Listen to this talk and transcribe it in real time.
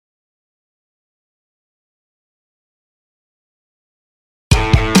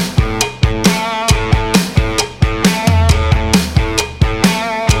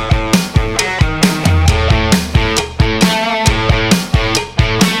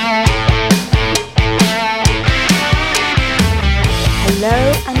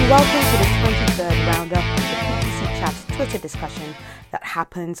moderated discussion that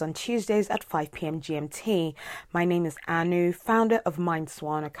happens on Tuesdays at 5 p.m. GMT. My name is Anu, founder of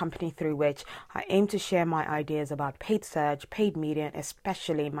MindSwan, a company through which I aim to share my ideas about paid search, paid media, and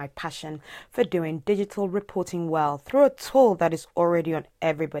especially my passion for doing digital reporting well through a tool that is already on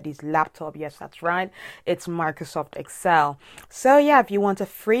everybody's laptop. Yes, that's right. It's Microsoft Excel. So yeah, if you want a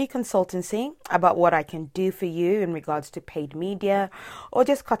free consultancy about what I can do for you in regards to paid media or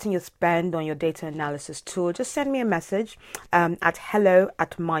just cutting your spend on your data analysis tool, just send me a message at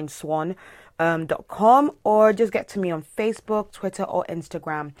hello@mindswan.com or just get to me on Facebook, Twitter, or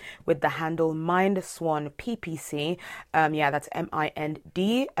Instagram with the handle MindSwanPPC. That's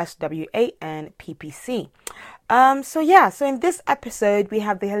MINDSWANPPC. So in this episode, we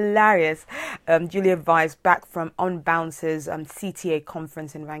have the hilarious Julia Weiss back from On Bounce's CTA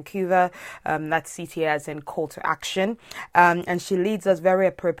conference in Vancouver. That's CTA as in call to action. And she leads us very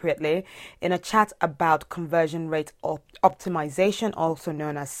appropriately in a chat about conversion rate optimization, also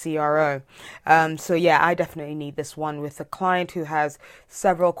known as CRO. I definitely need this one with a client who has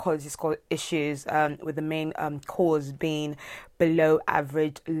several quality score issues, with the main cause being below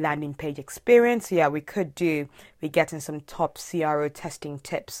average landing page experience. We could do getting some top CRO testing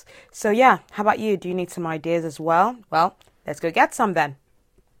tips. So how about you? Do you need some ideas as well? Well, let's go get some then.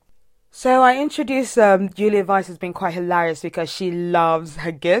 So I introduced Julia Weiss has been quite hilarious because she loves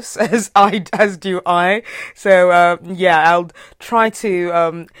her gifts as do I. So I'll try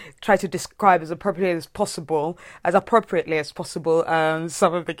to describe as appropriately as possible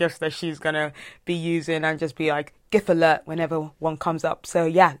some of the gifts that she's gonna be using and just be like GIF alert whenever one comes up. So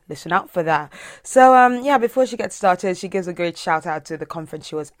listen out for that. So before she gets started, she gives a great shout out to the conference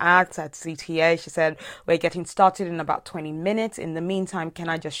she was at CTA. She said, we're getting started in about 20 minutes. In the meantime, can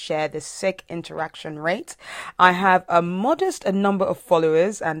I just share this sick interaction rate? I have a modest number of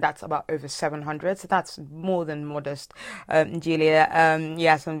followers, and that's about over 700. So that's more than modest, Julia.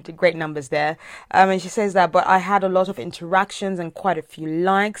 Some great numbers there. And she says that, but I had a lot of interactions and quite a few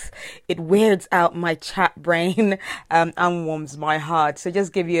likes. It weirds out my chat brain. And warms my heart. So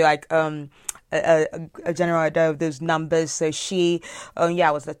just give you like a general idea of those numbers. So she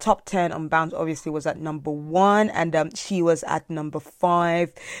was the top 10 on Bounce, obviously was at number 1, and she was at number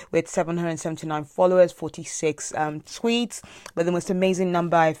 5 with 779 followers, 46 tweets. But the most amazing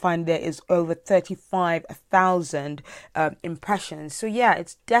number I find there is over 35,000 impressions. So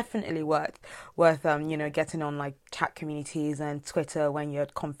it's definitely worth getting on like chat communities and Twitter when you're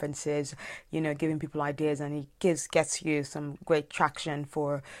at conferences, giving people ideas, and it gets you some great traction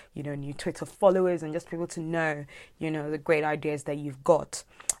for new Twitter followers and just people to know the great ideas that you've got.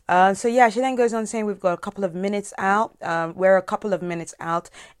 She then goes on saying we've got a couple of minutes out. We're a couple of minutes out.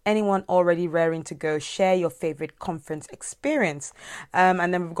 Anyone already raring to go? Share your favorite conference experience.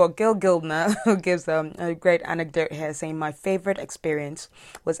 And then we've got Gil Gildner who gives a great anecdote here saying my favorite experience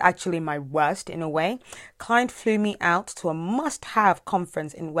was actually my worst in a way. Client flew me out to a must-have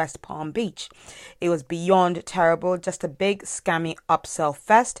conference in West Palm Beach. It was beyond terrible, just a big scammy upsell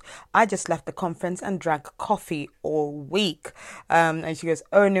fest. I just left the conference and drank coffee all week. And she goes,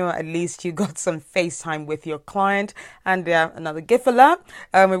 oh no, at least you got some FaceTime with your client. And another GIF alert.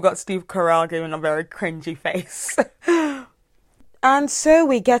 We've got Steve Carell giving a very cringy face. And so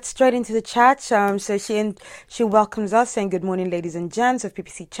we get straight into the chat. So she welcomes us saying, good morning, ladies and gents of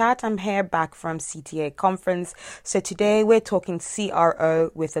PPC Chat. I'm here back from CTA conference. So today we're talking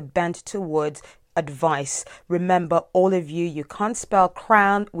CRO with a bent towards advice. Remember, all of you can't spell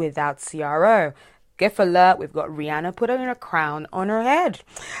crown without CRO. GIF alert, we've got Rihanna putting a crown on her head.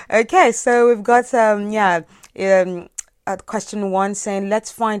 Okay, so we've got question 1 saying,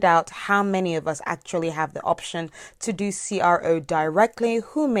 let's find out how many of us actually have the option to do CRO directly.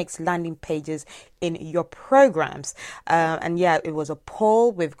 Who makes landing pages in your programs? It was a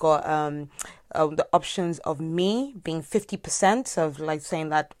poll. We've got the options of me being 50%, of like saying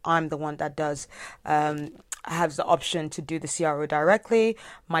that I'm the one that does has the option to do the CRO directly,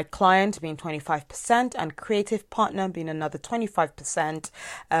 my client being 25%, and creative partner being another 25%,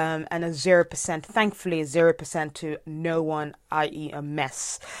 and a 0%, thankfully 0% to no one, i.e. a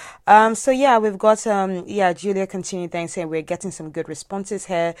mess. We've got Julia continued then saying we're getting some good responses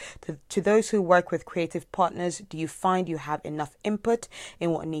here. To those who work with creative partners, do you find you have enough input in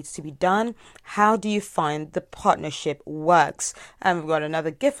what needs to be done? How do you find the partnership works? And we've got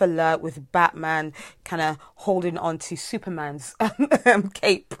another GIF alert with Batman kind of holding on to Superman's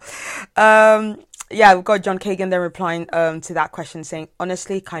cape. Yeah, we've got John Kagan then replying to that question saying,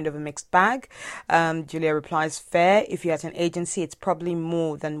 honestly, kind of a mixed bag. Julia replies, fair. If you're at an agency, it's probably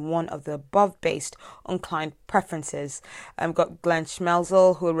more than one of the above based on client preferences. We've got Glenn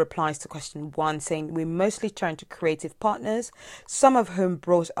Schmelzel who replies to question 1 saying, we mostly turn to creative partners, some of whom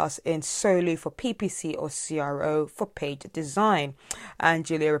brought us in solely for PPC or CRO for page design. And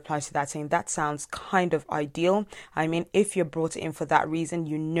Julia replies to that saying, that sounds kind of ideal. I mean, if you're brought in for that reason,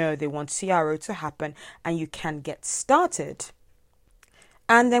 you know they want CRO to happen and you can get started.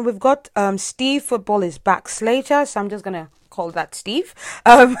 And then we've got Steve Football is back Slater, so I'm just going to call that Steve.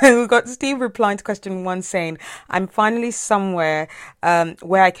 We've got Steve replying to question 1 saying, I'm finally somewhere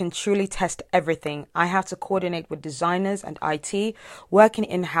where I can truly test everything. I have to coordinate with designers and IT. Working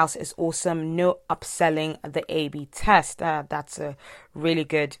in-house is awesome. No upselling the A/B test. That's a really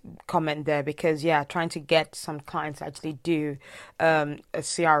good comment there because, yeah, trying to get some clients to actually do a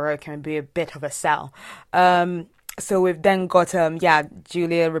CRO can be a bit of a sell. So we've then got,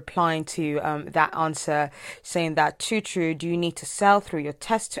 Julia replying to that answer saying that true, do you need to sell through your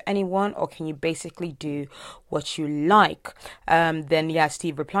test to anyone or can you basically do what you like? Then,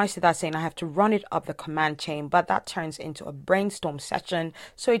 Steve replies to that saying, I have to run it up the command chain, but that turns into a brainstorm session,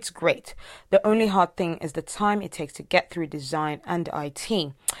 so it's great. The only hard thing is the time it takes to get through design and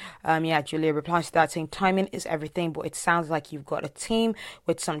IT. Julia replies to that saying, timing is everything, but it sounds like you've got a team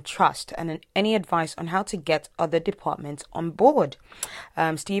with some trust. And any advice on how to get other departments on board?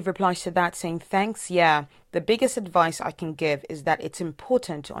 Steve replies to that saying, thanks. The biggest advice I can give is that it's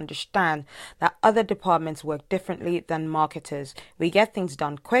important to understand that other departments work differently than marketers. We get things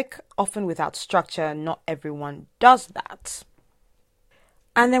done quick, often without structure. Not everyone does that.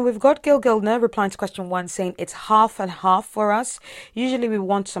 And then we've got Gil Gildner replying to question 1 saying it's half and half for us. Usually we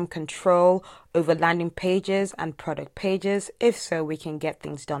want some control over landing pages and product pages. If so, we can get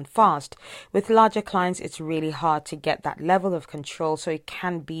things done fast. With larger clients, it's really hard to get that level of control, so it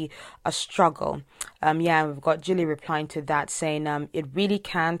can be a struggle. We've got Julie replying to that saying it really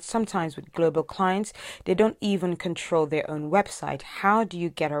can. Sometimes with global clients, they don't even control their own website. How do you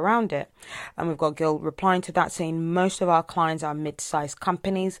get around it? And we've got Gil replying to that saying most of our clients are mid-sized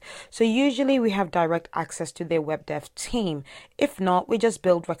companies, so usually we have direct access to their web dev team. If not, we just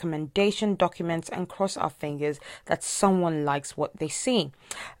build recommendation documents and cross our fingers that someone likes what they see.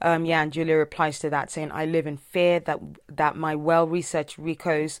 And Julia replies to that saying, I live in fear that my well-researched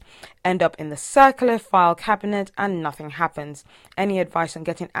recos end up in the circular file cabinet and nothing happens. Any advice on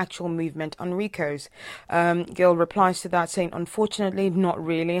getting actual movement on recos? Gil replies to that saying, unfortunately, not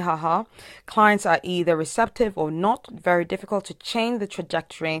really, haha. Clients are either receptive or not. Very difficult to change the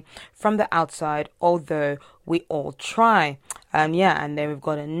trajectory from the outside, although we all try. And then we've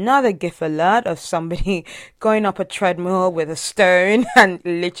got another GIF alert of somebody going up a treadmill with a stone and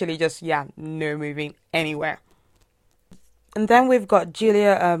literally just, no moving anywhere. And then we've got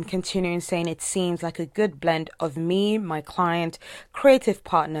Julia continuing saying it seems like a good blend of me, my client, creative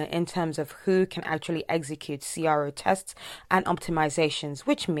partner in terms of who can actually execute CRO tests and optimizations,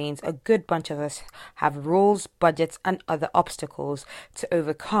 which means a good bunch of us have rules, budgets, and other obstacles to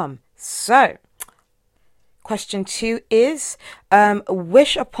overcome. So, question 2 is,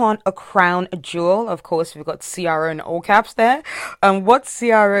 wish upon a crown jewel. Of course, we've got CRO in all caps there. What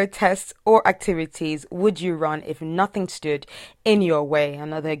CRO tests or activities would you run if nothing stood in your way?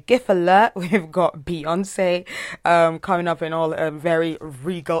 Another GIF alert. We've got Beyonce coming up in all very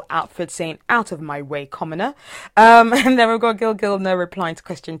regal outfits saying, out of my way, commoner. And then we've got Gil Gildner replying to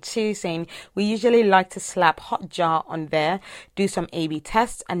question 2 saying, we usually like to slap Hotjar on there, do some A/B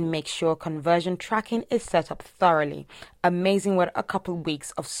tests and make sure conversion tracking is set up thoroughly. Amazing what a couple of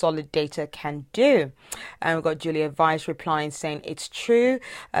weeks of solid data can do. And we've got Julia Weiss replying saying it's true.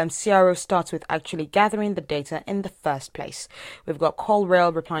 CRO starts with actually gathering the data in the first place. We've got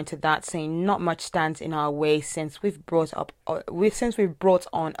Colrail replying to that saying not much stands in our way since we've brought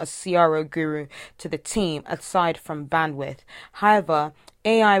on a CRO guru to the team aside from bandwidth. However,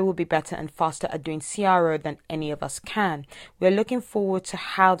 AI will be better and faster at doing CRO than any of us can. We're looking forward to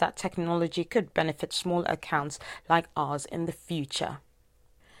how that technology could benefit small accounts like ours in the future.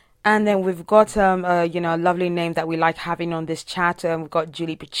 And then we've got, a lovely name that we like having on this chat. We've got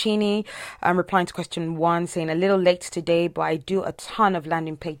Julie Piccini replying to question 1 saying a little late today, but I do a ton of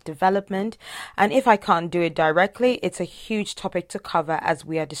landing page development. And if I can't do it directly, it's a huge topic to cover as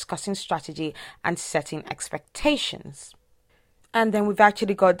we are discussing strategy and setting expectations. And then we've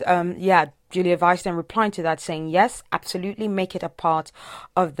actually got, Julia Weiss then replying to that saying, yes, absolutely make it a part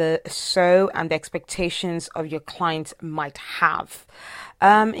of the and the expectations of your clients might have.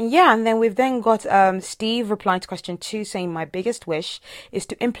 Yeah, and then we've then got Steve replying to question 2 saying, my biggest wish is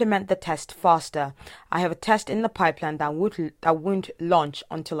to implement the test faster. I have a test in the pipeline that won't launch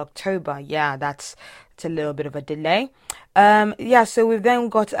until October. Yeah, that's a little bit of a delay. Yeah, so we've then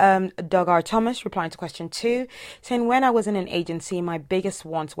got Doug R. Thomas replying to question 2 saying, when I was in an agency, my biggest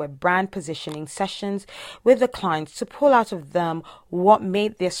wants were brand positioning sessions with the clients to pull out of them what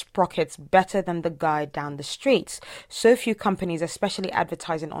made their sprockets better than the guy down the streets. So few companies, especially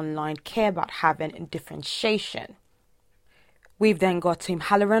advertising online, care about having differentiation. We've then got Tim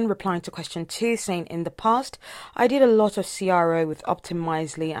Halloran replying to question 2 saying, in the past, I did a lot of CRO with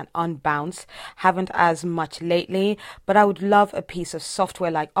Optimizely and Unbounce, haven't as much lately, but I would love a piece of software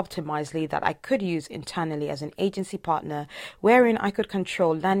like Optimizely that I could use internally as an agency partner, wherein I could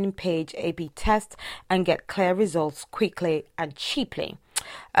control landing page A/B tests and get clear results quickly and cheaply.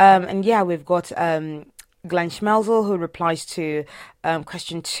 And yeah, we've got Glenn Schmelzel, who replies to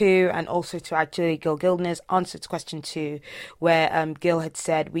question 2, and also to actually Gil Gildner's answer to question 2, where Gil had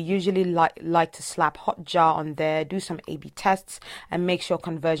said, we usually like to slap Hotjar on there, do some A/B tests, and make sure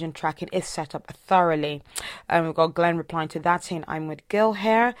conversion tracking is set up thoroughly. We've got Glenn replying to that saying, I'm with Gil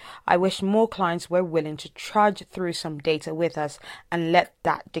here. I wish more clients were willing to trudge through some data with us and let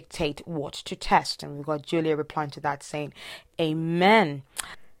that dictate what to test. And we've got Julia replying to that saying, amen.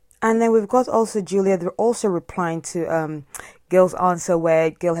 And then we've got also Julia also replying to Gil's answer, where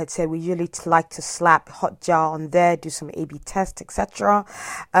Gil had said we usually like to slap Hotjar on there, do some A/B tests, etc.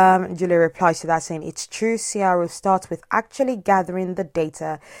 Julia replies to that saying, it's true, CRO starts with actually gathering the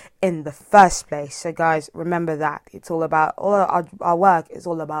data in the first place. So guys, remember that. It's all about, all our work is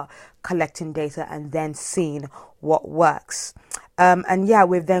all about collecting data and then seeing what works. And yeah,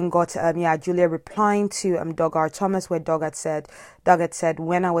 we've then got Julia replying to Doug R. Thomas, where Doug had said,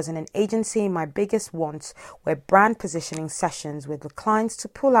 when I was in an agency, my biggest wants were brand positioning sessions with the clients to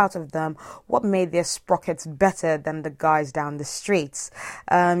pull out of them what made their sprockets better than the guys down the streets.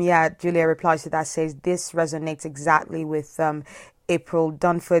 Julia replies to that, says this resonates exactly with April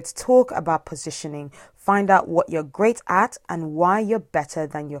Dunford's talk about positioning. Find out what you're great at and why you're better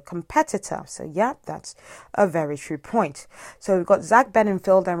than your competitor. So yeah, that's a very true point. So we've got Zach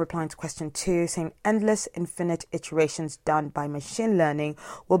Bedingfield then replying to question 2 saying, endless infinite iterations done by machine learning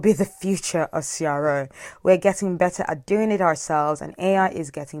will be the future of CRO. We're getting better at doing it ourselves, and AI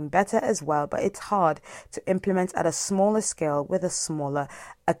is getting better as well, but it's hard to implement at a smaller scale with a smaller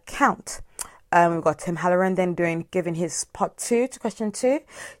account. We've got Tim Halloran then giving his part 2 to question 2,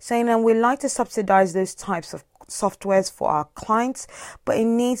 saying we like to subsidize those types of softwares for our clients, but it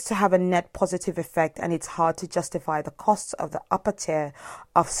needs to have a net positive effect, and it's hard to justify the costs of the upper tier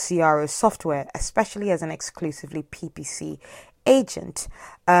of CRO software, especially as an exclusively PPC agent.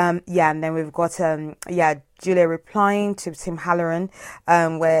 And then we've got Julia replying to Tim Halloran,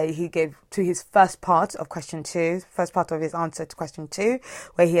 where he gave to his first part of his answer to question 2,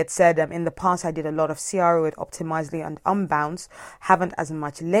 where he had said, in the past I did a lot of CRO with Optimizely and Unbounce, haven't as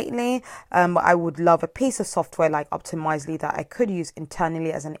much lately, but I would love a piece of software like Optimizely that I could use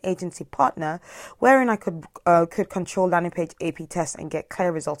internally as an agency partner, wherein I could control landing page A/B tests and get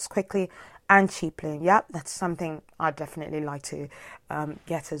clear results quickly and cheaply. Yeah, that's something I'd definitely like to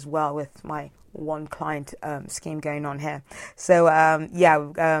get as well with my one client scheme going on here. So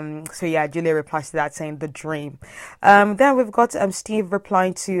Julia replies to that saying the dream. Then we've got Steve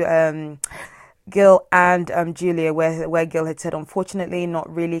replying to Gil and Julia, where Gil had said, unfortunately,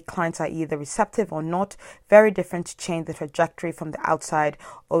 not really. Clients are either receptive or not. Very different to change the trajectory from the outside,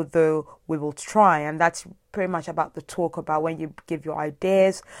 although we will try. And that's pretty much about the talk about when you give your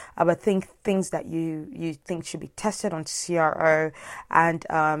ideas about things that you think should be tested on CRO, and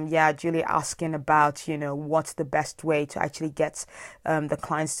Julia asking about what's the best way to actually get the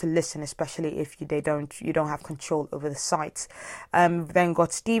clients to listen, especially if you don't have control over the sites. Then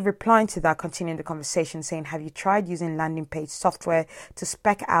got Steve replying to that, continuing the conversation, saying, have you tried using landing page software to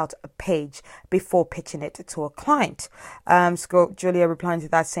spec out a page before pitching it to a client? Julia replying to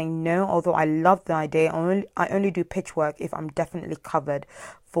that saying, no, although I love the idea, I only do pitch work if I'm definitely covered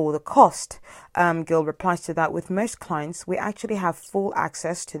for the cost. Gil replies to that, with most clients, we actually have full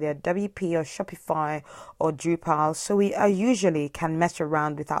access to their WP or Shopify or Drupal, so we usually can mess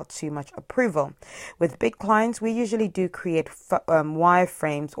around without too much approval. With big clients, we usually do create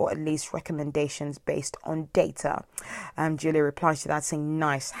wireframes or at least recommendations based on data. Julia replies to that saying,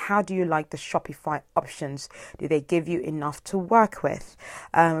 nice. How do you like the Shopify options? Do they give you enough to work with?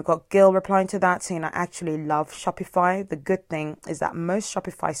 We've got Gil replying to that saying, I actually love Shopify. The good thing is that most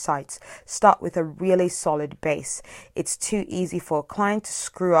Shopify Shopify sites. Start with a really solid base. It's too easy for a client to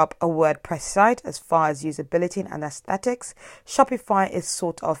screw up a WordPress site as far as usability and aesthetics. Shopify is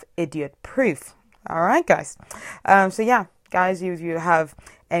sort of idiot proof. All right, guys. So yeah, guys, if you have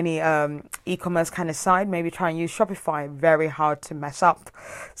any e-commerce kind of site, maybe try and use Shopify. Very hard to mess up.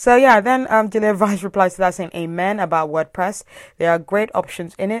 So yeah, then Julia Vice replies to that saying, amen about WordPress. There are great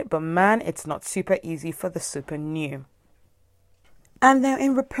options in it, but man, it's not super easy for the super new. And then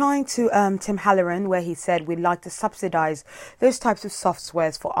in replying to Tim Halloran, where he said we'd like to subsidize those types of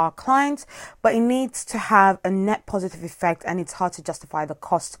softwares for our clients, but it needs to have a net positive effect, and it's hard to justify the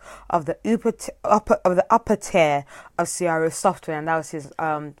cost of the upper tier of CRO software. And that was his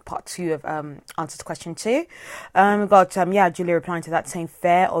part 2 of answer to question 2. We got Julia replying to that saying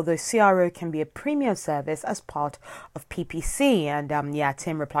fair, although CRO can be a premium service as part of PPC. And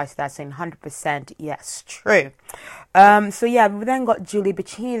Tim replies to that saying 100% yes, true. So yeah, we then got Julie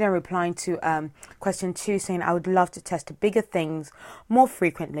Bacchini then replying to question 2 saying, I would love to test bigger things more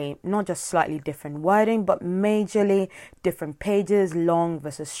frequently, not just slightly different wording, but majorly different pages, long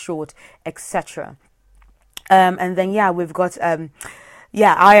versus short, etc. And then we've got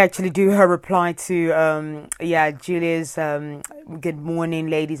I actually do her reply to Julia's good morning,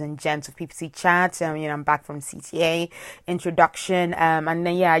 ladies and gents of PPC chat. I'm back from CTA introduction, and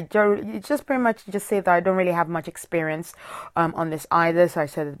then I just pretty much just say that I don't really have much experience on this either. So I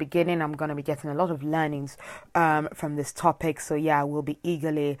said at the beginning I'm going to be getting a lot of learnings from this topic. So we'll be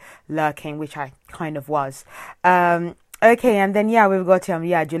eagerly lurking, which I kind of was. Okay, and then we've got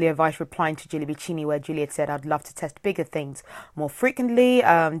Julia Vice replying to Julie Bacchini, where Juliet said, I'd love to test bigger things more frequently.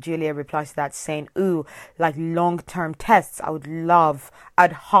 Julia replies to that saying, ooh, like long-term tests.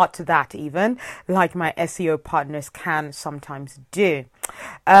 I'd heart to that even, like my SEO partners can sometimes do.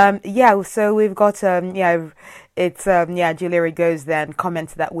 So we've got Julia goes then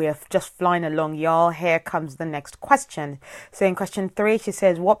comments that we're just flying along, y'all. Here comes the next question. So in question 3, she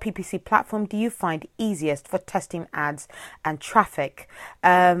says, what PPC platform do you find easiest for testing ads and traffic?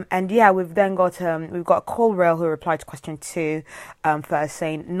 We've then got Cole Rail who replied to question 2 first,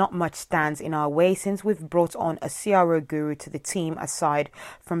 saying not much stands in our way since we've brought on a CRO guru to the team aside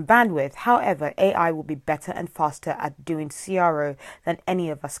from bandwidth. However, AI will be better and faster at doing CRO than any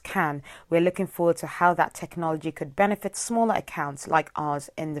of us can. We're looking forward to how that technology could benefit smaller accounts like ours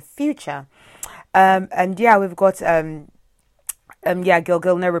in the future. We've got Gil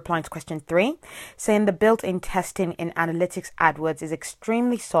Gilner replying to question 3, saying the built-in testing in Analytics AdWords is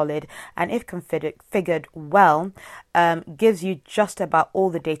extremely solid, and if configured well, gives you just about all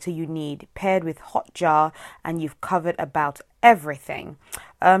the data you need, paired with Hotjar, and you've covered about everything.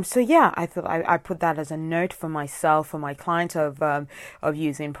 I thought I put that as a note for myself, for my client, of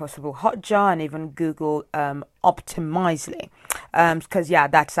using possible Hotjar and even Google Optimizely, because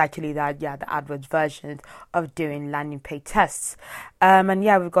that's actually the AdWords version of doing landing page tests.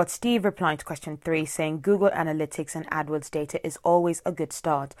 We've got Steve replying to question 3 saying Google Analytics and AdWords data is always a good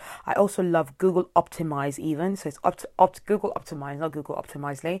start. I also love Google Optimize even, so it's Google Optimize, not Google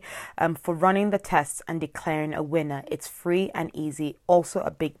Optimizely, for running the tests and declaring a winner. It's free and easy. Also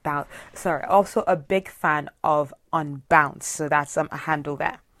a big fan of Unbounce. So that's a handle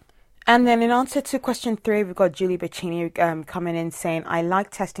there. And then in answer to question 3, we've got Julie Bacchini coming in saying, I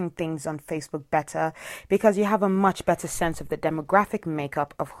like testing things on Facebook better because you have a much better sense of the demographic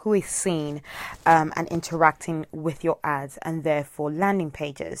makeup of who is seen and interacting with your ads and therefore landing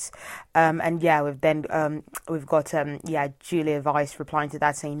pages. We've got Julia Vice replying to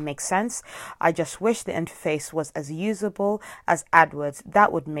that saying, makes sense. I just wish the interface was as usable as AdWords.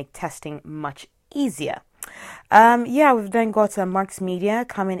 That would make testing much easier. We've then got Marks Media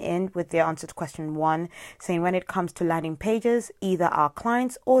coming in with their answer to question 1, saying when it comes to landing pages, either our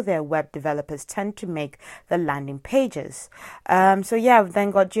clients or their web developers tend to make the landing pages. We've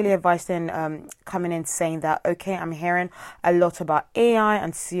then got Julia Weisten coming in saying that, okay, I'm hearing a lot about AI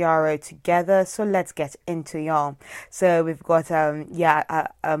and CRO together, so let's get into y'all. So we've got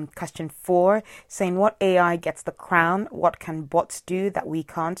question 4 saying what AI gets the crown, what can bots do that we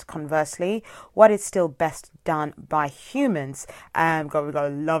can't, conversely, what is still best done by humans. We've got a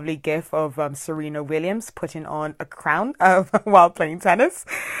lovely gif of Serena Williams putting on a crown while playing tennis.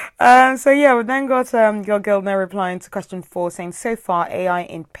 We then got your girl now replying to question 4 saying so far AI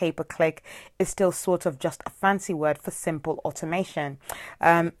in pay-per-click is still sort of just a fancy word for simple automation.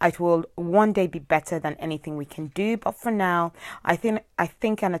 It will one day be better than anything we can do, but for now, I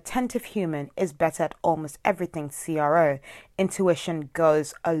think an attentive human is better at almost everything CRO. Intuition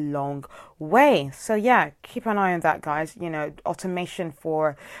goes a long way. So yeah, keep an eye on that, guys. Automation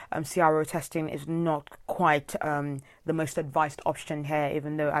for CRO testing is not quite the most advised option here,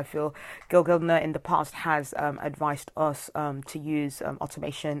 even though I feel Gil Gildner in the past has advised us to use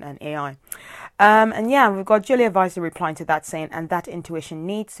automation and AI. And yeah, we've got Julia Weiser replying to that, saying, and that intuition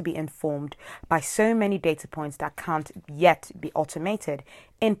needs to be informed by so many data points that can't yet be automated.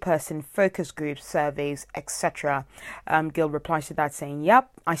 In-person focus groups, surveys, etc. Gil replies to that saying, yep,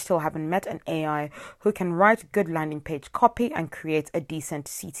 I still haven't met an AI who can write good landing page copy and create a decent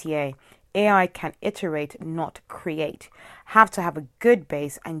CTA. AI can iterate, not create. Have to have a good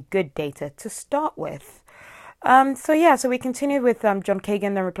base and good data to start with. So we continue with John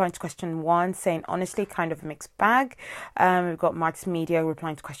Kagan then replying to question 1, saying honestly kind of a mixed bag. We've got Marks Media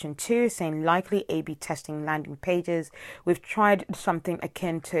replying to question 2, saying likely A/B testing landing pages. We've tried something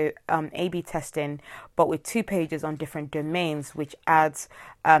akin to A/B testing, but with 2 pages on different domains, which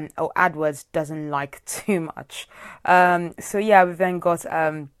AdWords doesn't like too much. We've then got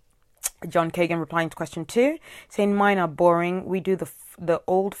John Kagan replying to question 2, saying mine are boring. We do the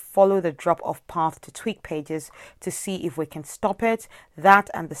old follow the drop-off path to tweak pages to see if we can stop it. That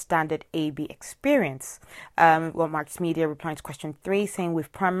and the standard A/B experience. Marks Media replying to question 3, saying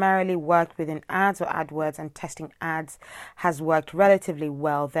we've primarily worked within ads or AdWords, and testing ads has worked relatively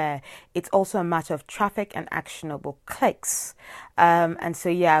well there. It's also a matter of traffic and actionable clicks.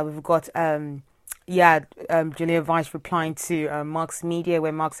 We've got Julia Weiss replying to Marks Media,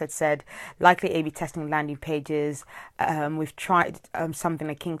 where Marks had said, likely A/B testing landing pages. We've tried something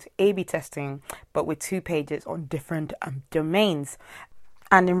akin to A/B testing, but with 2 pages on different domains.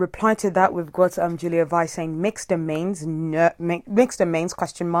 And in reply to that, we've got Julia Weiss saying mixed domains,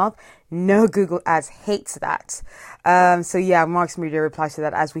 question mark. No, Google Ads hates that. Marks Media replies to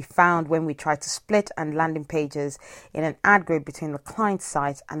that, as we found when we tried to split and landing pages in an ad grid between the client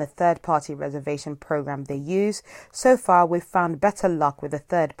site and the third-party reservation program they use. So far, we've found better luck with a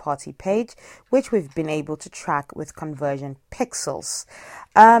third-party page, which we've been able to track with conversion pixels.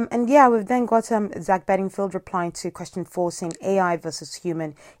 We've then got Zach Bedingfield replying to question 4, saying AI versus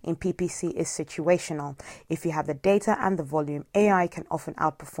human in PPC is situational. If you have the data and the volume, AI can often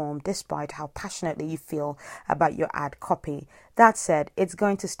outperform despite how passionately you feel about your ad copy. That said, it's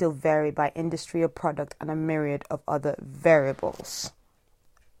going to still vary by industry or product and a myriad of other variables.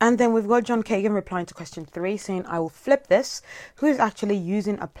 And then we've got John Kagan replying to question 3, saying, I will flip this. Who is actually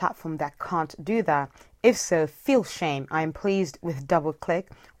using a platform that can't do that? If so, feel shame. I am pleased with DoubleClick,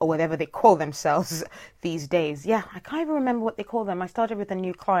 or whatever they call themselves these days. Yeah, I can't even remember what they call them. I started with a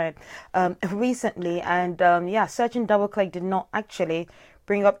new client recently, and searching DoubleClick did not actually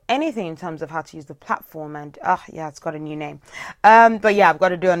bring up anything in terms of how to use the platform, and it's got a new name. I've got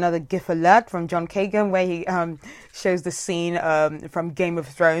to do another GIF alert from John Kagan, where he shows the scene from Game of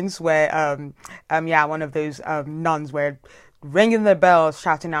Thrones, where one of those nuns were ringing their bells,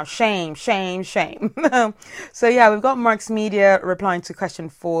 shouting out shame, shame, shame. We've got Marks Media replying to question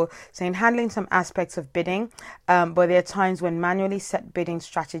 4, saying handling some aspects of bidding, but there are times when manually set bidding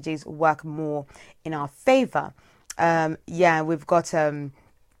strategies work more in our favor. We've got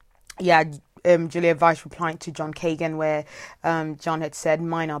Julia Weiss replying to John Kagan, where John had said,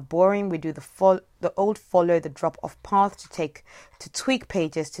 mine are boring. We do the old follow the drop-off path to tweak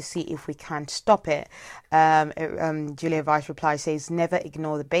pages to see if we can stop it. Julia Weiss replies, says, never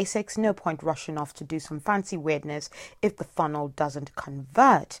ignore the basics. No point rushing off to do some fancy weirdness if the funnel doesn't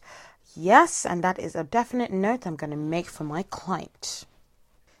convert. Yes, and that is a definite note I'm going to make for my client.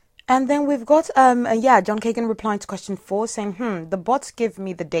 And then we've got, John Kagan replying to question 4, saying, the bots give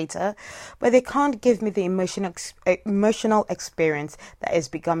me the data, but they can't give me the emotional experience that is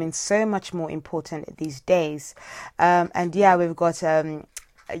becoming so much more important these days. We've got,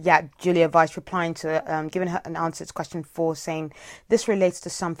 Julia Weiss replying to, giving her an answer to question 4, saying, this relates to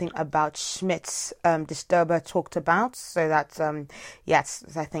something about Schmidt's Disturber talked about. So that's, I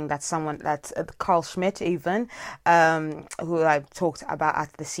think that's someone, that's Carl Schmidt even, who I talked about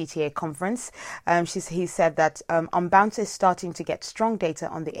at the CTA conference. He said that Unbounce is starting to get strong data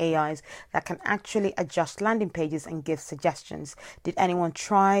on the AIs that can actually adjust landing pages and give suggestions. Did anyone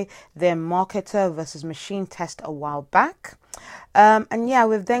try their marketer versus machine test a while back?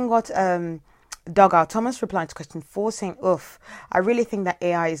 We've then got Doug R. Thomas replying to question 4, saying, oof, I really think that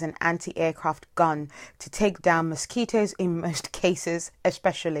AI is an anti-aircraft gun to take down mosquitoes in most cases,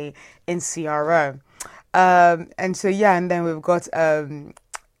 especially in CRO. And then we've got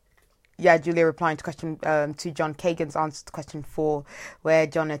Julia replying to question to John Kagan's answer to question 4, where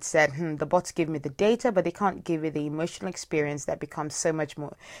John had said, the bots give me the data, but they can't give you the emotional experience that becomes so much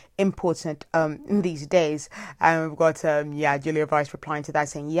more important in these days. And we've got Julia Vice replying to that,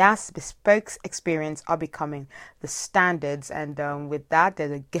 saying, yes, bespoke experience are becoming the standards. And with that,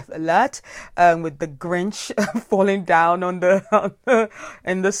 there's a GIF alert with the Grinch falling down on the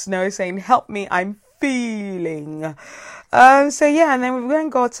in the snow, saying, help me, I'm feeling. So yeah, and then we've then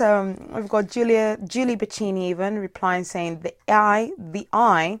got Julie Bacchini even replying, saying the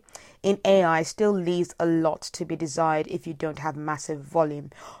I in AI still leaves a lot to be desired if you don't have massive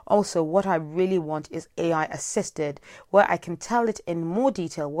volume. Also, what I really want is AI assisted, where I can tell it in more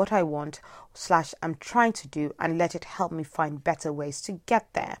detail what I want / I'm trying to do, and let it help me find better ways to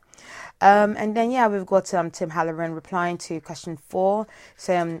get there. And then we've got Tim Halloran replying to question 4,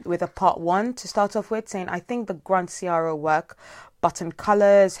 saying with a part 1 to start off with, saying, I think the grunt CRO work, button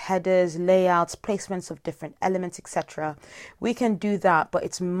colors, headers, layouts, placements of different elements, etc. We can do that, but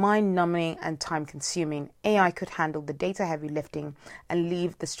it's mind-numbing and time-consuming. AI could handle the data-heavy lifting and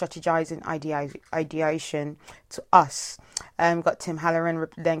leave the strategizing ideation to us. Got Tim Halloran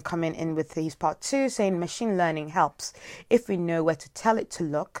then coming in with his part 2, saying machine learning helps if we know where to tell it to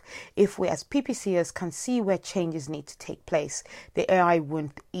look. If we as PPCers can see where changes need to take place, the AI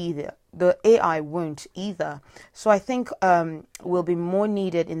won't either. So I think will be more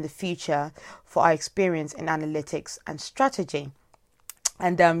needed in the future for our experience in analytics and strategy.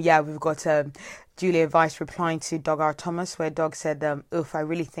 And we've got Julia Vice replying to Doug R. Thomas, where Doug said, I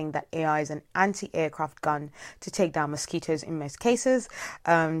really think that AI is an anti-aircraft gun to take down mosquitoes in most cases.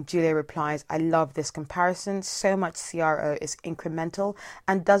 Julia replies, I love this comparison. So much CRO is incremental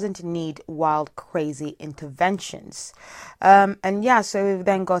and doesn't need wild, crazy interventions. So we've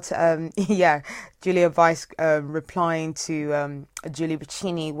then got, Julia Vice replying to Julie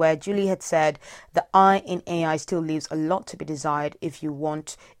Bacchini, where Julie had said the I in AI still leaves a lot to be desired if you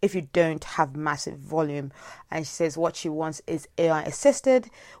don't have massive volume. And she says what she wants is AI assisted,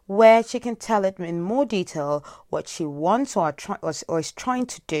 where she can tell it in more detail what she wants or is trying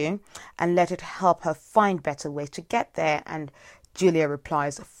to do, and let it help her find better ways to get there. And Julia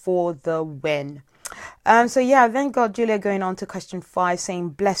replies, for the win. Then got Julia going on to question 5, saying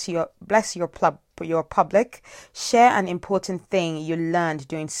bless your public, share an important thing you learned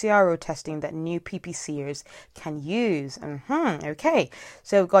doing CRO testing that new PPCers can use. Okay,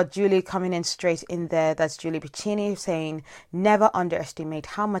 so we've got Julie coming in straight in there. That's Julie Bacchini saying, never underestimate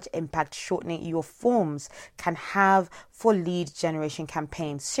how much impact shortening your forms can have for lead generation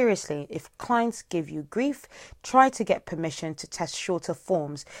campaigns. Seriously, if clients give you grief, try to get permission to test shorter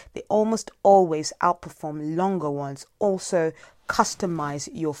forms. They almost always outperform longer ones. Also, customize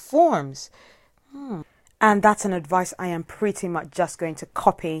your forms. And that's an advice I am pretty much just going to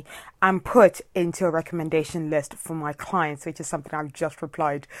copy and put into a recommendation list for my clients, which is something I've just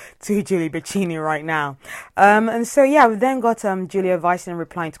replied to Julie Bacchini right now. We've then got Julia Vicen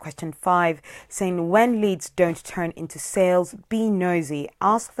replying to question 5, saying when leads don't turn into sales, be nosy.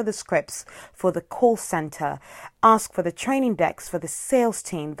 Ask for the scripts for the call center. Ask for the training decks for the sales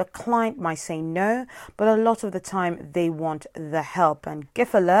team. The client might say no, but a lot of the time they want the help. And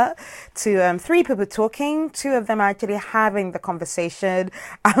GIF alert to 3 people talking. 2 of them are actually having the conversation,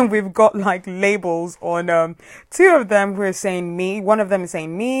 and we've got like labels on 2 of them who are saying me. One of them is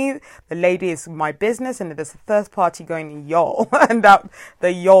saying me. The lady is my business, and there's a third party going y'all, and that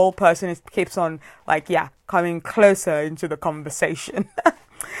the y'all person keeps on coming closer into the conversation.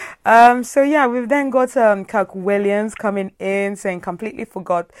 We've then got Kirk Williams coming in saying completely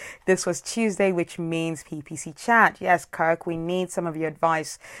forgot this was Tuesday, which means PPC chat. Yes, Kirk, we need some of your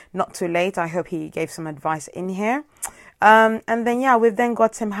advice. Not too late. I hope he gave some advice in here. We've then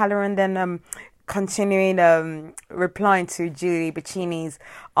got Tim Halloran then continuing replying to Julie Bacchini's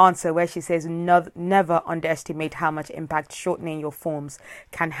answer, where she says never underestimate how much impact shortening your forms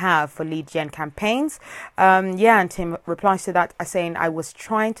can have for lead gen campaigns. And Tim replies to that saying, I was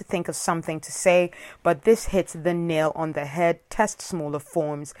trying to think of something to say, but this hits the nail on the head. Test smaller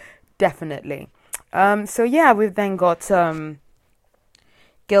forms, definitely. We've then got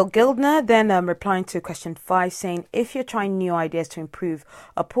Gil Gildner then replying to question 5, saying if you're trying new ideas to improve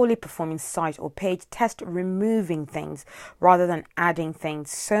a poorly performing site or page, test removing things rather than adding things.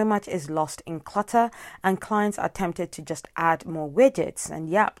 So much is lost in clutter, and clients are tempted to just add more widgets. And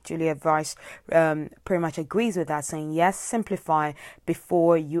Julia Vice pretty much agrees with that, saying yes, simplify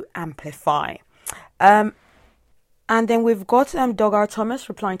before you amplify. And then we've got Dog Thomas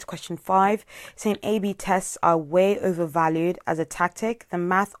replying to question 5, saying A/B tests are way overvalued as a tactic. The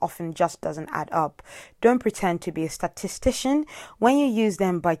math often just doesn't add up. Don't pretend to be a statistician when you use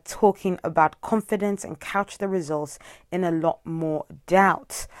them by talking about confidence and couch the results in a lot more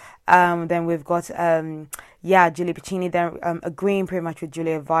doubt. Then we've got Julie Piccini then agreeing pretty much with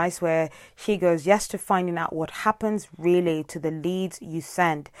Julia Weiss, where she goes, yes to finding out what happens really to the leads you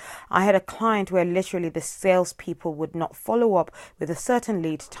send. I had a client where literally the salespeople would not follow up with a certain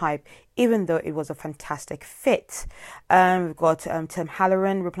lead type, even though it was a fantastic fit. We've got Tim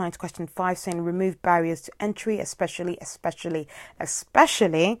Halloran replying to question 5, saying remove barriers to entry, especially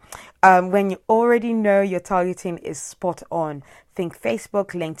when you already know your targeting is spot on. Think Facebook,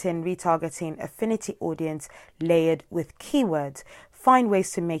 LinkedIn, retargeting, affinity audience layered with keywords. Find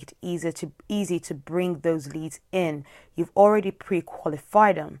ways to make it easy to bring those leads in. You've already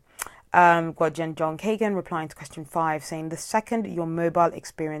pre-qualified them. Got John Kagan replying to question 5, saying the second your mobile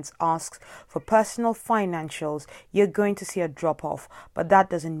experience asks for personal financials, you're going to see a drop off, but that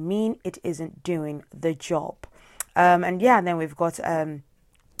doesn't mean it isn't doing the job. Then we've got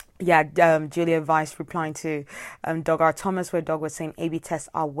Julia Weiss replying to Dog R. Thomas, where Dog was saying A/B tests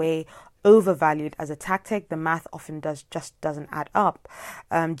are way overvalued as a tactic. The math often doesn't add up.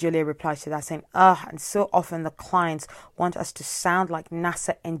 Julia replies to that saying, and so often the clients want us to sound like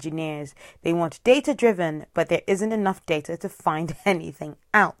NASA engineers. They want data driven, but there isn't enough data to find anything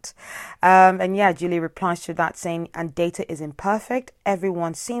out. Julia replies to that saying, and data is imperfect.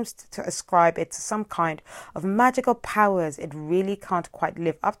 Everyone seems to ascribe it to some kind of magical powers it really can't quite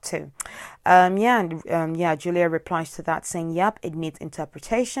live up to. Julia replies to that saying, yep, it needs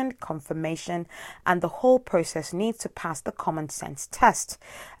interpretation, confirmation, and the whole process needs to pass the common sense test.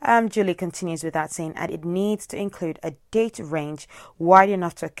 Julie continues with that saying, and it needs to include a date range wide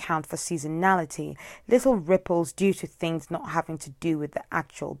enough to account for seasonality, little ripples due to things not having to do with the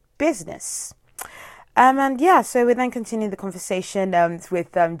actual business. So we then continue the conversation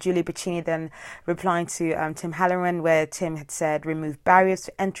with Julie Piccini then replying to Tim Halloran, where Tim had said remove barriers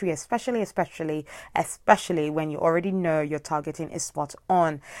to entry, especially when you already know your targeting is spot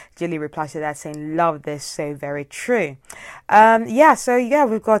on. Julie replies to that saying, love this, so very true.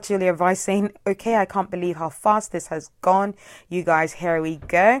 We've got Julia Weiss saying, okay, I can't believe how fast this has gone. You guys, here we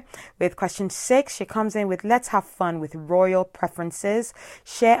go. With question 6, she comes in with, let's have fun with royal preferences.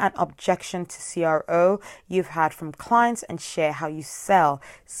 Share an objection to CRO you've had from clients and share how you sell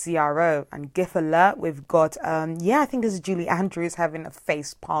CRO. And GIF alert, we've got I think this is Julie Andrews having a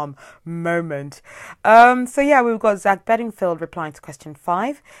face palm moment. We've got Zach Bedingfield replying to question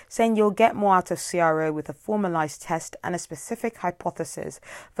 5, saying you'll get more out of CRO with a formalized test and a specific hypothesis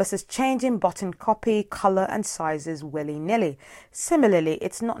versus changing button copy, color and sizes willy-nilly. Similarly,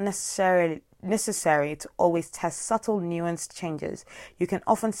 it's not necessary to always test subtle nuanced changes. You can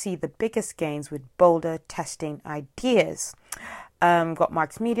often see the biggest gains with bolder testing ideas. Got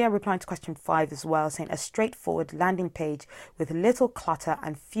Mark's Media replying to question 5 as well, saying a straightforward landing page with little clutter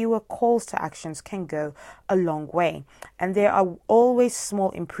and fewer calls to actions can go a long way. And there are always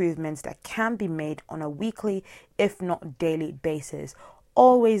small improvements that can be made on a weekly, if not daily basis.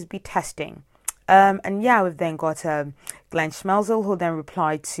 Always be testing. We've then got Glenn Schmelzel, who then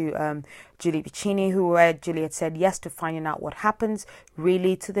replied to Julie Piccini, Julie had said yes to finding out what happens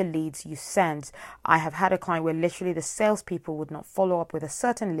really to the leads you send. I have had a client where literally the salespeople would not follow up with a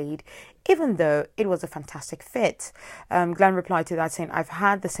certain lead, even though it was a fantastic fit. Glenn replied to that saying, I've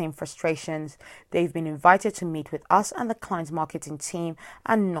had the same frustrations. They've been invited to meet with us and the client's marketing team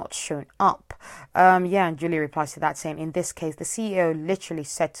and not shown up. And Julie replies to that saying, in this case, the CEO literally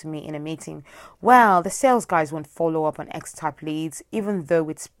said to me in a meeting, well, the sales guys won't follow up on X-type leads, even though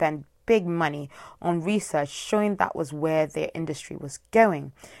we'd spend big money on research showing that was where their industry was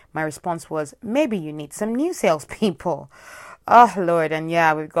going. My response was, maybe you need some new salespeople. Oh, Lord. And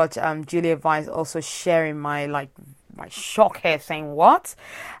we've got Julia Weiss also sharing my shock here, saying what?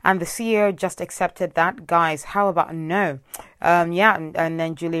 And the CEO just accepted that. Guys, how about a no? And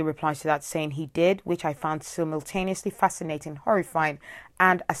then Julie replies to that saying he did, which I found simultaneously fascinating, horrifying,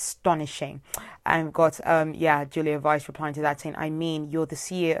 and astonishing. And we've got Julia Weiss replying to that saying, I mean, you're the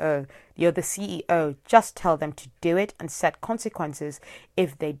CEO. Just tell them to do it and set consequences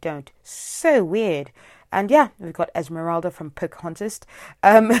if they don't. So weird. And we've got Esmeralda from Pocahontas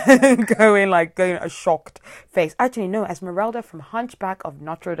going a shocked face. Actually, no, Esmeralda from Hunchback of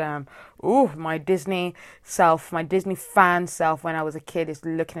Notre Dame. Ooh, my Disney fan self when I was a kid is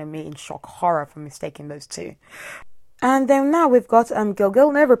looking at me in shock horror for mistaking those two. And then now we've got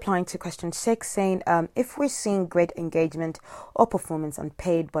Gilgilno replying to question 6 saying, if we're seeing great engagement or performance on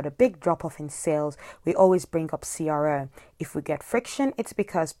paid but a big drop off in sales, we always bring up CRO. If we get friction, it's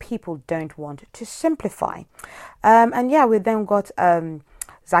because people don't want to simplify. And yeah, we then got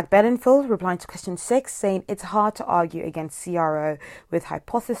Zach Bedingfield replying to question 6 saying it's hard to argue against CRO with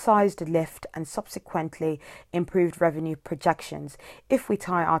hypothesized lift and subsequently improved revenue projections. If we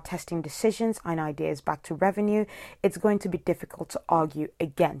tie our testing decisions and ideas back to revenue, it's going to be difficult to argue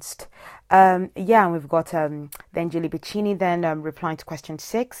against. And we've got then Julie Bicini then replying to question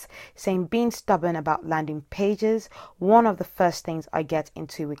 6 saying being stubborn about landing pages. One of the first things I get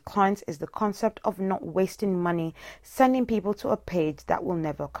into with clients is the concept of not wasting money sending people to a page that will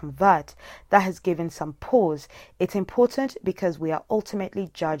never convert. That has given some pause. It's important because we are ultimately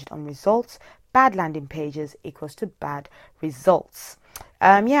judged on results. Bad landing pages equals to bad results.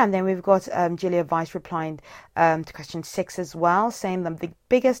 And then we've got Julia Weiss replying to question 6 as well, saying that the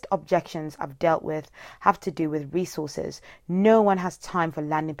biggest objections I've dealt with have to do with resources. No one has time for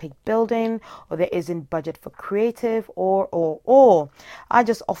landing page building, or there isn't budget for creative, or. I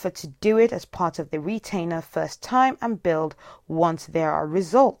just offer to do it as part of the retainer first time and build once there are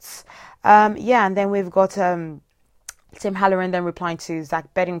results. And then we've got Tim Halloran then replying to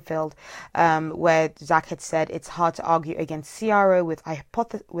Zach Bedingfield, where Zach had said it's hard to argue against CRO with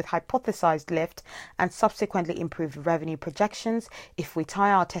hypothesized lift and subsequently improved revenue projections. If we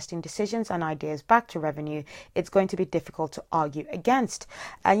tie our testing decisions and ideas back to revenue, it's going to be difficult to argue against.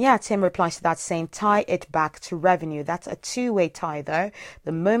 And Tim replies to that saying tie it back to revenue. That's a two-way tie though.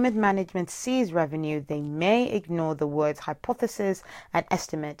 The moment management sees revenue, they may ignore the words hypothesis and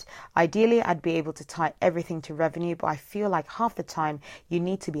estimate. Ideally, I'd be able to tie everything to revenue, but I feel like half the time you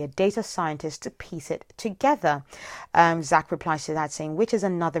need to be a data scientist to piece it together. Zach replies to that saying, which is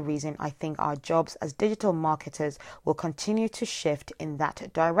another reason I think our jobs as digital marketers will continue to shift in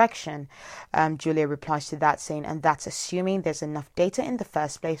that direction. Julia replies to that saying, and that's assuming there's enough data in the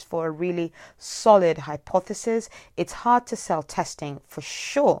first place for a really solid hypothesis. It's hard to sell testing for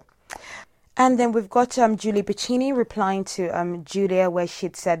sure. And then we've got Julie Bicini replying to Julia, where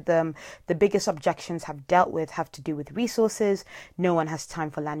she'd said the biggest objections have to do with resources. No one has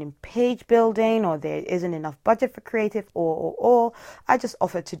time for landing page building, or there isn't enough budget for creative, or. I just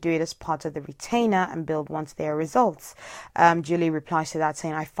offer to do it as part of the retainer and build once there are results. Julie replies to that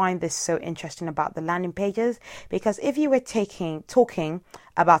saying, I find this so interesting about the landing pages, because if you were talking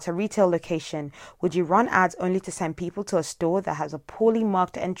about a retail location, would you run ads only to send people to a store that has a poorly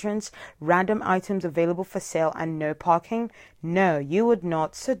marked entrance, random items available for sale, and no parking? No, you would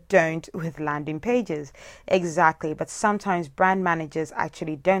not, so don't with landing pages. Exactly, but sometimes brand managers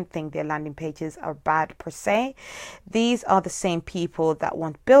actually don't think their landing pages are bad per se. These are the same people that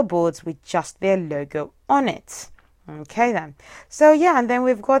want billboards with just their logo on it. Okay then. So and then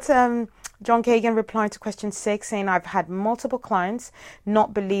we've got John Kagan replying to question 6 saying, I've had multiple clients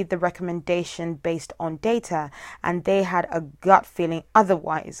not believe the recommendation based on data, and they had a gut feeling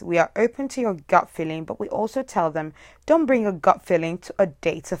otherwise. We are open to your gut feeling, but we also tell them, don't bring a gut feeling to a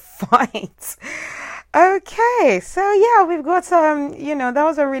data fight. Okay, so we've got that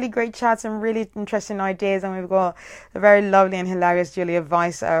was a really great chat, some really interesting ideas, and we've got a very lovely and hilarious Julia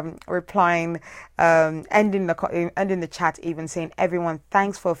Weiss replying, ending the chat even saying, everyone,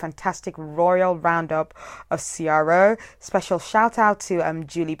 thanks for a fantastic royal roundup of CRO. Special shout out to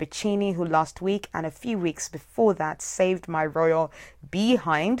Julie Bicini, who last week and a few weeks before that saved my royal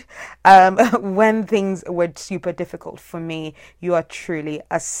behind when things were super difficult for me. You are truly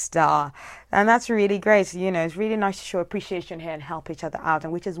a star. And that's really great. It's really nice to show appreciation here and help each other out,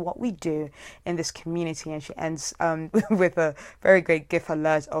 and which is what we do in this community. And she ends with a very great gif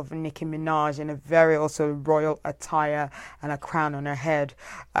alert of Nicki Minaj in a very also royal attire and a crown on her head.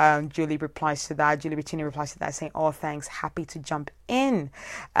 Julie replies to that. Julie Bettini replies to that saying, oh, thanks. Happy to jump in.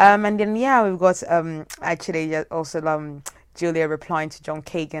 And then, we've got actually also Julia replying to John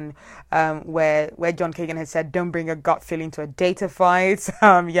Kagan, where John Kagan had said, don't bring a gut feeling to a data fight.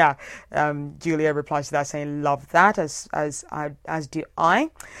 Julia replies to that saying, love that, as do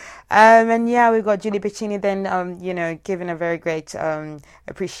I. And we've got Julie Bicini then, giving a very great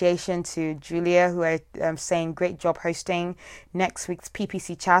appreciation to Julia, who are saying, great job hosting. Next week's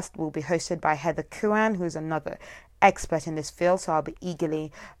PPC chat will be hosted by Heather Kuan, who's another expert in this field, so I'll be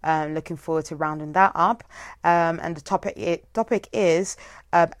eagerly looking forward to rounding that up. And the topic is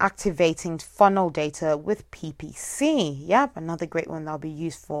activating funnel data with PPC. Yep, another great one that'll be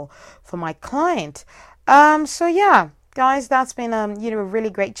useful for my client. Guys, that's been a really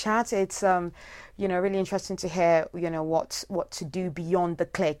great chat. It's really interesting to hear, what to do beyond the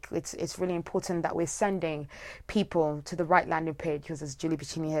click. It's really important that we're sending people to the right landing page, because as Julie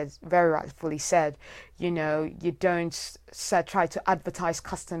Piccini has very rightfully said, you don't try to advertise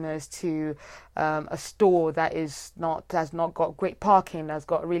customers to a store that has not got great parking, that's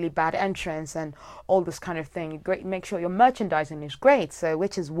got a really bad entrance and all this kind of thing. Make sure your merchandising is great. So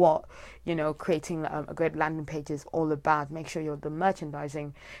which is what creating a great landing page is all about. Make sure the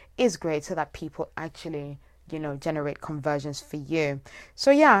merchandising is great so that people actually generate conversions for you.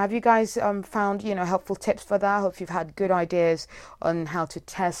 So yeah, have you guys found helpful tips for that? I hope you've had good ideas on how to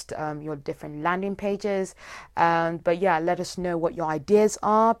test your different landing pages. But yeah, let us know what your ideas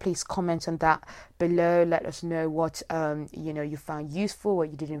are. Please comment on that below. Let us know what you found useful, what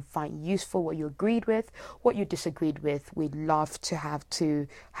you didn't find useful, what you agreed with, what you disagreed with. We'd love to have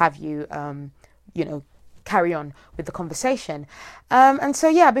you carry on with the conversation. And so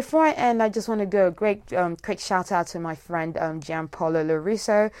yeah, before I end, I just want to go a quick shout out to my friend Gianpaolo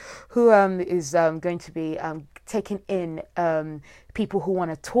Lorusso, who is going to be taking in people who want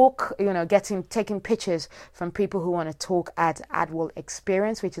to talk, taking pictures from people who want to talk at AdWorld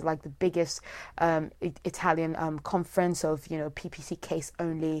Experience, which is like the biggest Italian conference of PPC case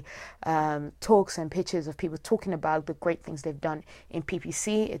only talks and pictures of people talking about the great things they've done in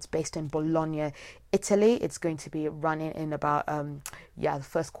PPC. It's based in Bologna, Italy. It's going to be running in about the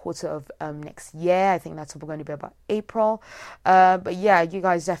first quarter of next year. I think that's going to be about April. But yeah, you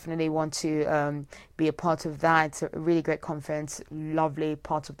guys definitely want to be a part of that. It's a really great conference, lovely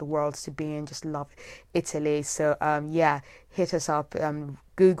part of the world to be in. Just love Italy. So hit us up.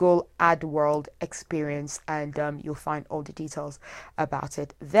 Google AdWorld Experience, and you'll find all the details about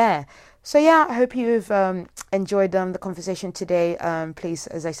it there. So yeah, I hope you've enjoyed the conversation today. Please,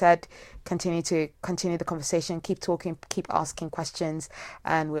 as I said, continue the conversation, keep talking, keep asking questions,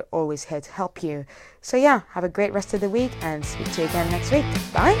 and we're always here to help you. So yeah, have a great rest of the week, and speak to you again next week.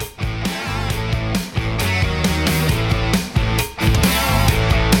 Bye.